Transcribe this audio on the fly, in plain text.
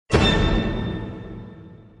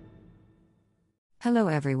Hello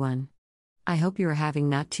everyone. I hope you are having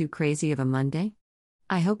not too crazy of a Monday.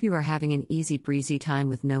 I hope you are having an easy breezy time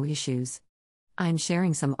with no issues. I'm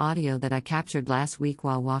sharing some audio that I captured last week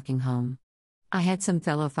while walking home. I had some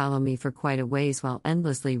fellow follow me for quite a ways while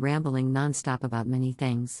endlessly rambling nonstop about many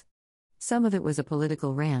things. Some of it was a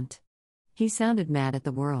political rant. He sounded mad at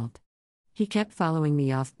the world. He kept following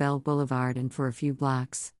me off Bell Boulevard and for a few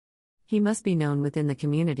blocks. He must be known within the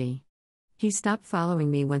community. He stopped following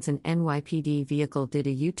me once an NYPD vehicle did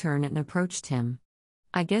a U-turn and approached him.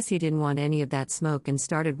 I guess he didn't want any of that smoke and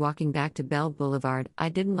started walking back to Bell Boulevard. I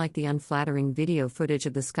didn't like the unflattering video footage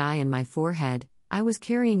of the sky and my forehead. I was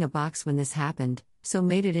carrying a box when this happened, so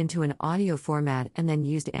made it into an audio format and then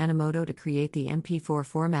used Animoto to create the MP4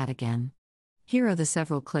 format again. Here are the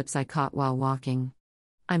several clips I caught while walking.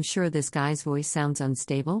 I'm sure this guy's voice sounds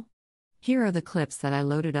unstable. Here are the clips that I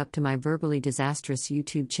loaded up to my Verbally Disastrous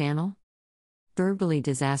YouTube channel. Verbally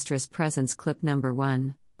Disastrous Presence Clip Number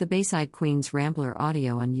 1, The Bayside Queens Rambler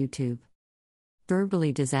Audio on YouTube.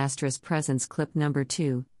 Verbally Disastrous Presence Clip Number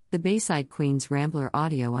 2, The Bayside Queens Rambler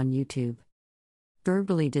Audio on YouTube.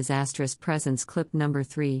 Verbally Disastrous Presence Clip Number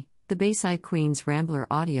 3, The Bayside Queens Rambler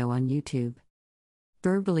Audio on YouTube.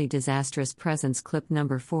 Verbally Disastrous Presence Clip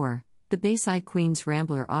Number 4, The Bayside Queens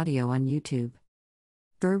Rambler Audio on YouTube.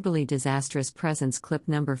 Verbally Disastrous Presence Clip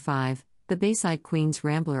Number 5, The Bayside Queens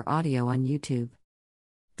Rambler Audio on YouTube.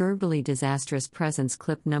 Verbally Disastrous Presence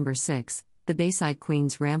Clip Number 6, The Bayside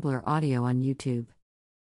Queens Rambler Audio on YouTube.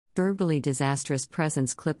 Verbally Disastrous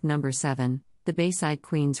Presence Clip Number 7, The Bayside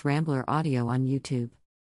Queens Rambler Audio on YouTube.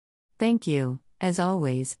 Thank you, as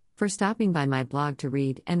always, for stopping by my blog to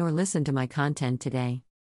read and or listen to my content today.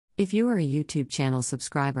 If you are a YouTube channel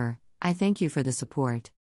subscriber, I thank you for the support.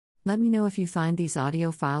 Let me know if you find these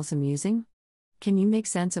audio files amusing. Can you make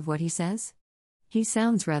sense of what he says? He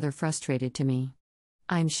sounds rather frustrated to me.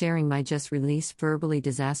 I'm sharing my just released Verbally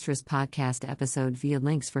Disastrous podcast episode via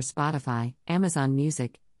links for Spotify, Amazon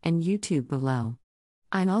Music, and YouTube below.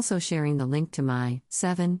 I'm also sharing the link to my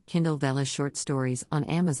 7 Kindle Vella short stories on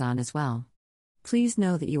Amazon as well. Please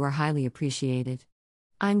know that you are highly appreciated.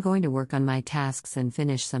 I'm going to work on my tasks and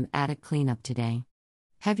finish some attic cleanup today.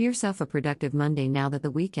 Have yourself a productive Monday now that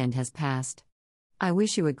the weekend has passed. I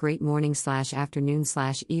wish you a great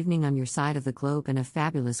morning/afternoon/evening on your side of the globe and a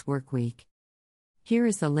fabulous work week. Here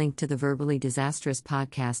is the link to the Verbally Disastrous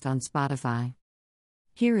podcast on Spotify.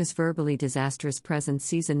 Here is Verbally Disastrous Presence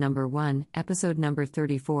Season Number 1, Episode Number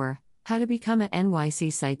 34, How to Become an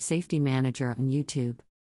NYC Site Safety Manager on YouTube.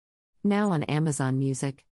 Now on Amazon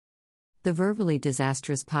Music. The Verbally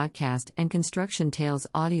Disastrous podcast and Construction Tales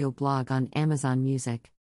audio blog on Amazon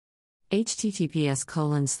Music.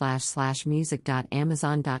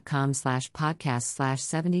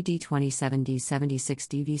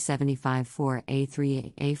 https://music.amazon.com/podcast/70d27d76d v75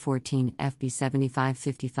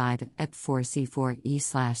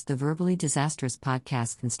 4a3a14fb7555 The Verbally Disastrous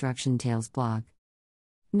Podcast Construction Tales blog.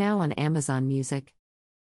 Now on Amazon Music.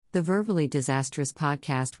 The Verbally Disastrous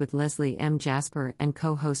Podcast with Leslie M. Jasper and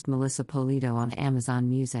co-host Melissa Polito on Amazon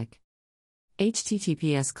Music.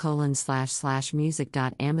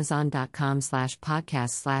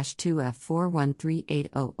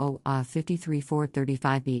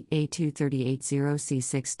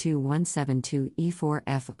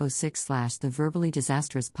 The Verbally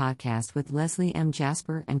Disastrous Podcast with Leslie M.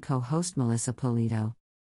 Jasper and co-host Melissa Polito.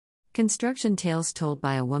 Construction Tales Told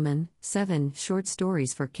by a Woman, 7 Short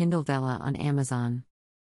Stories for Kindle Vella on Amazon.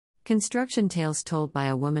 Construction Tales Told by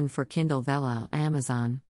a Woman for Kindle Vella on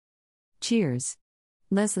Amazon. Cheers.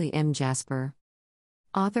 Leslie M. Jasper.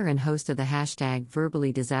 Author and host of the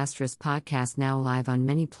 #Verbally Disastrous podcast, now live on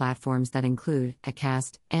many platforms that include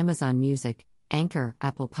Acast, Amazon Music, Anchor,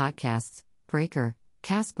 Apple Podcasts, Breaker,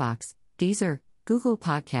 Castbox, Deezer, Google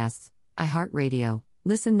Podcasts, iHeartRadio,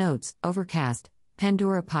 Listen Notes, Overcast,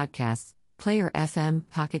 Pandora Podcasts, Player FM,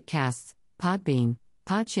 Pocket Casts, Podbean,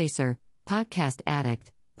 Podchaser, Podcast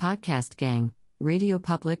Addict, Podcast Gang, Radio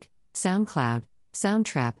Public, SoundCloud,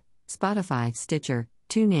 Soundtrap, Spotify, Stitcher,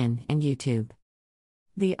 TuneIn, and YouTube.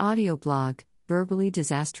 The audio blog, Verbally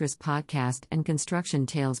Disastrous Podcast and Construction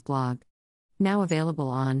Tales blog. Now available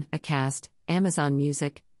on Acast, Amazon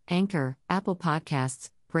Music, Anchor, Apple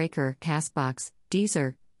Podcasts, Breaker, Castbox,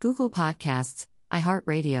 Deezer, Google Podcasts,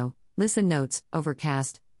 iHeartRadio, Listen Notes,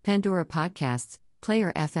 Overcast, Pandora Podcasts,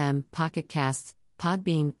 Player FM, Pocket Casts,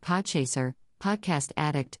 Podbean, Podchaser, Podcast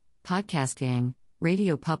Addict, Podcast Gang,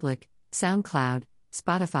 Radio Public, SoundCloud,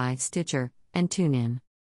 Spotify, Stitcher, and TuneIn.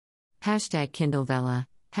 #Kindle Vella,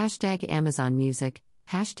 #Amazon Music,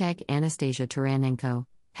 #Anastasia Taranenko,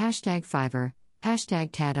 #Fiverr,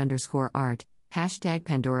 #Tad_art,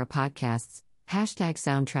 #Pandora Podcasts,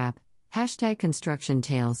 #Soundtrap, hashtag construction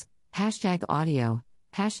tales, hashtag audio,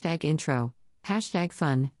 hashtag intro, hashtag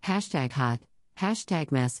fun, hashtag hot,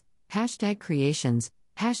 hashtag mess, hashtag creations,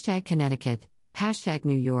 hashtag Connecticut, hashtag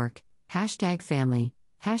New York, hashtag family,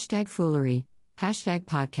 hashtag foolery, hashtag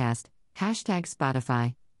podcast, hashtag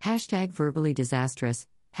Spotify, hashtag verbally disastrous,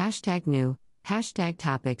 hashtag new, hashtag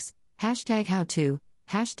topics, hashtag how to,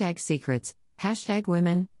 hashtag secrets, hashtag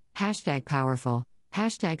women, hashtag powerful,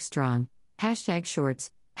 hashtag strong, hashtag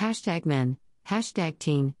shorts, hashtag men, hashtag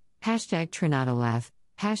teen, hashtag Trinado laugh,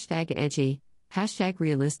 hashtag edgy, hashtag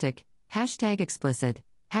realistic, hashtag explicit,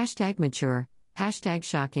 hashtag mature, hashtag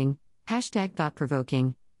shocking, hashtag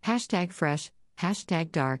thought-provoking, hashtag fresh,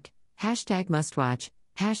 hashtag dark, hashtag must-watch,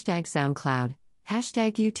 hashtag SoundCloud,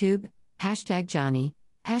 hashtag YouTube, hashtag Johnny,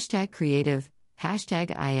 hashtag creative,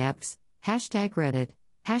 hashtag IAPS, hashtag Reddit,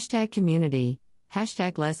 hashtag community,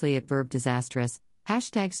 hashtag Leslie at Verb Disastrous,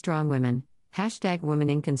 hashtag strong women, hashtag women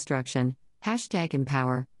in construction, hashtag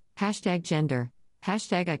empower, hashtag gender,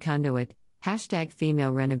 hashtag iConduit, hashtag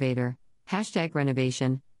female renovator, hashtag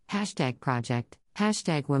renovation, hashtag project,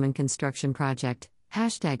 hashtag women construction project,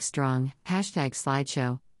 hashtag strong, hashtag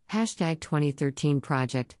slideshow, hashtag 2013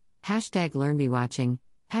 project, hashtag learn me watching,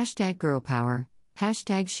 hashtag girl power,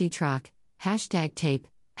 hashtag sheetrock, hashtag tape,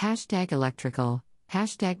 hashtag electrical,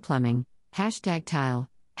 hashtag plumbing, hashtag tile,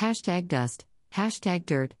 hashtag dust, hashtag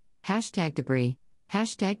dirt, hashtag debris,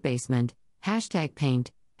 hashtag basement, hashtag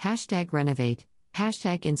paint, hashtag renovate,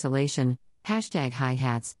 hashtag insulation, hashtag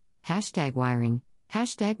hi-hats, hashtag wiring,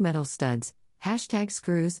 hashtag metal studs, hashtag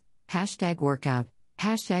screws, hashtag workout,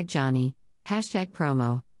 hashtag Johnny, hashtag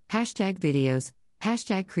promo, hashtag videos,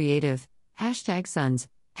 hashtag creative, hashtag sons,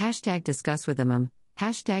 hashtag discuss with them,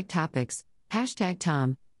 hashtag topics, hashtag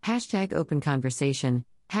Tom, hashtag open conversation,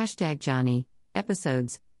 hashtag Johnny,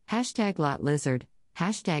 episodes, hashtag lot lizard,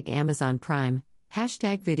 hashtag Amazon Prime,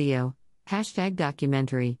 hashtag video, hashtag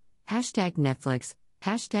documentary, hashtag Netflix,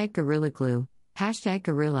 hashtag Gorilla Glue, hashtag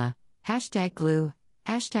Gorilla, hashtag glue,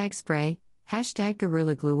 hashtag spray, hashtag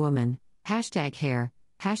Gorilla Glue Woman, hashtag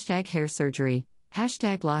hair surgery,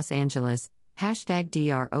 hashtag Los Angeles, hashtag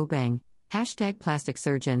DRO Bang, hashtag plastic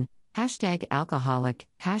surgeon, hashtag alcoholic,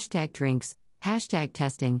 hashtag drinks, hashtag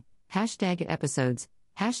testing, hashtag episodes,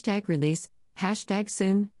 hashtag release, hashtag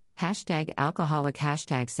soon, hashtag alcoholic,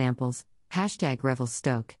 hashtag samples, hashtag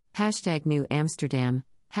Revelstoke, hashtag New Amsterdam,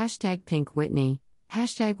 hashtag Pink Whitney,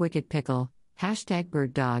 hashtag Wicked Pickle, hashtag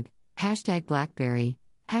Bird Dog, hashtag Blackberry,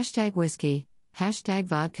 hashtag Whiskey, hashtag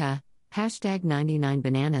Vodka, hashtag 99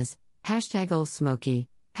 Bananas, hashtag Old Smoky,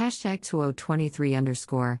 hashtag 2023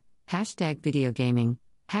 _ hashtag Video Gaming,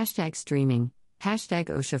 hashtag Streaming, hashtag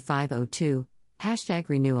OSHA 502, hashtag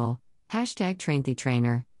Renewal, hashtag Train the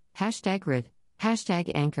Trainer, hashtag RIT,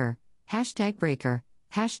 hashtag Anchor, hashtag Breaker,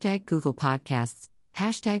 hashtag Google Podcasts,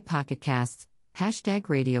 hashtag Pocket Casts, hashtag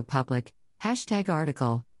Radio Public, hashtag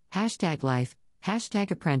Article, hashtag Life, hashtag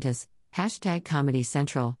Apprentice, hashtag Comedy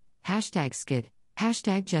Central, hashtag Skit,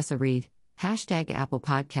 hashtag Jessa Reed, hashtag Apple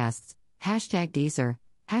Podcasts, hashtag Deezer,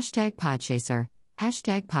 hashtag Podchaser,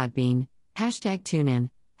 hashtag Podbean, hashtag TuneIn,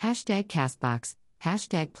 hashtag Castbox,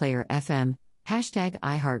 hashtag Player FM, hashtag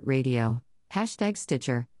iHeartRadio, hashtag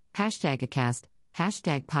Stitcher, hashtag Acast,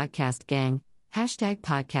 hashtag Podcast Gang, hashtag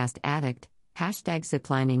Podcast Addict, hashtag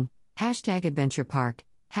Ziplining, hashtag Adventure Park,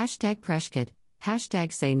 hashtag Preshkit,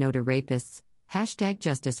 hashtag Say No to Rapists, hashtag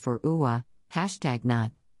Justice for Uwa, hashtag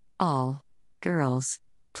Not All Girls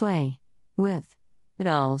Play with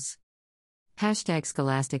Dolls. Hashtag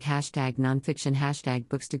Scholastic, hashtag Nonfiction, hashtag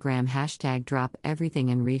Bookstagram, hashtag Drop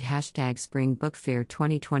Everything and Read, hashtag Spring Book Fair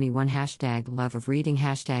 2021, hashtag Love of Reading,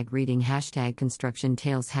 hashtag Reading, hashtag Construction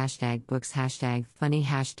Tales, hashtag Books, hashtag Funny,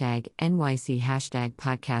 hashtag NYC, hashtag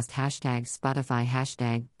Podcast, hashtag Spotify,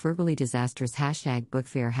 hashtag Verbally Disastrous, hashtag Book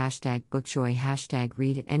Fair, hashtag Bookjoy, hashtag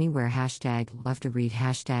Read Anywhere, hashtag Love to Read,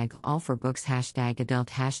 hashtag All for Books, hashtag Adult,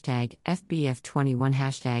 hashtag FBF21,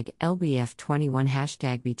 hashtag LBF21,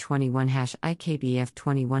 hashtag B21, hashtag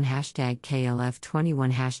IKBF21, hashtag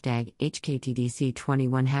KLF21, hashtag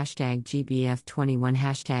HKTDC21, hashtag GBF21,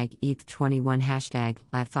 hashtag ETH21, hashtag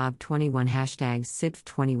LATFOB21, hashtag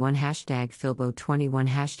SIDF21, hashtag Filbo21,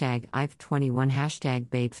 hashtag IVE21, hashtag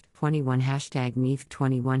BABE21, hashtag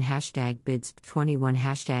MEEF21, hashtag BIDS21,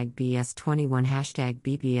 hashtag BS21, hashtag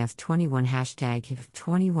BBF21, hashtag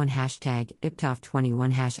HIF21, hashtag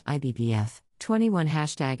IPTOF21, hash IBBF 21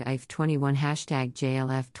 hashtag IF 21 hashtag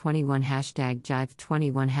JLF 21 hashtag Jive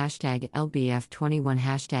 21 hashtag LBF 21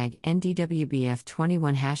 hashtag NDWBF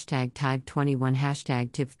 21 hashtag Tide 21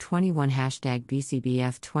 hashtag TIP 21 hashtag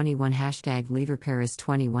BCBF 21 hashtag Leader Paris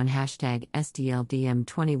 21 hashtag SDLDM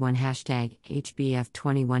 21 hashtag HBF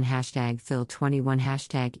 21 hashtag Phil 21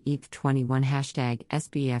 hashtag EAP 21 hashtag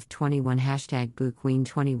SBF 21 hashtag Bookween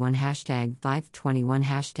 21 hashtag Vive 21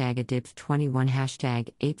 hashtag Adib 21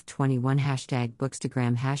 hashtag Ape 21 hashtag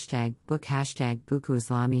Bookstagram hashtag Book hashtag Buku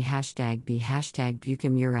Islami hashtag B hashtag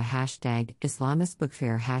Bukamura hashtag Islamist Book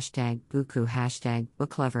Fair hashtag Buku hashtag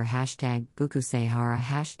Booklover hashtag Buku Sahara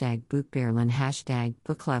hashtag Book Berlin hashtag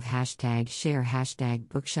Booklove hashtag Share hashtag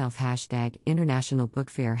Bookshelf hashtag International Book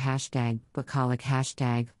Fair hashtag Bookaholic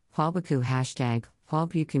hashtag Hualbuku hashtag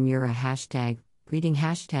Hualbukamura hashtag Reading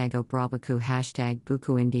hashtag Obrabaku hashtag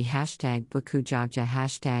Buku Indi hashtag Buku Jogja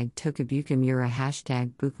hashtag Tokabukamura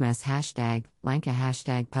hashtag Bookmess hashtag Lanka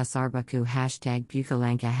hashtag Pasarbaku hashtag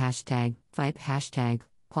Bukalanka hashtag Vipe hashtag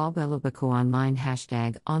Paulbelabaku online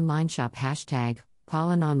hashtag Online shop hashtag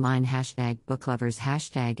Pollen online hashtag Booklovers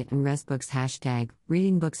hashtag and Resbooks hashtag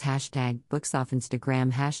Reading books hashtag Books off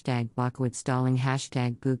Instagram hashtag Blockwood stalling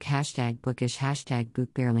hashtag Book hashtag Bookish hashtag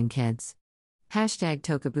Book Berlin Kids hashtag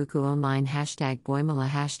Tokabuku online hashtag Boimala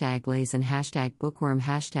hashtag Lazen hashtag Bookworm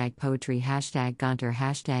hashtag Poetry hashtag Gonter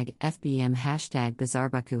hashtag FBM hashtag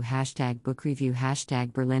Bizarbaku hashtag Book Review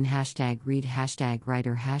hashtag Berlin hashtag Read hashtag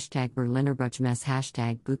Writer hashtag Berliner Buchmesse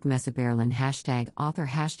hashtag Buchmesse Berlin hashtag Author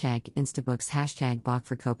hashtag Instabooks hashtag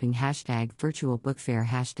Bachverkoping hashtag Virtual Book Fair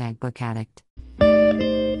hashtag Book Addict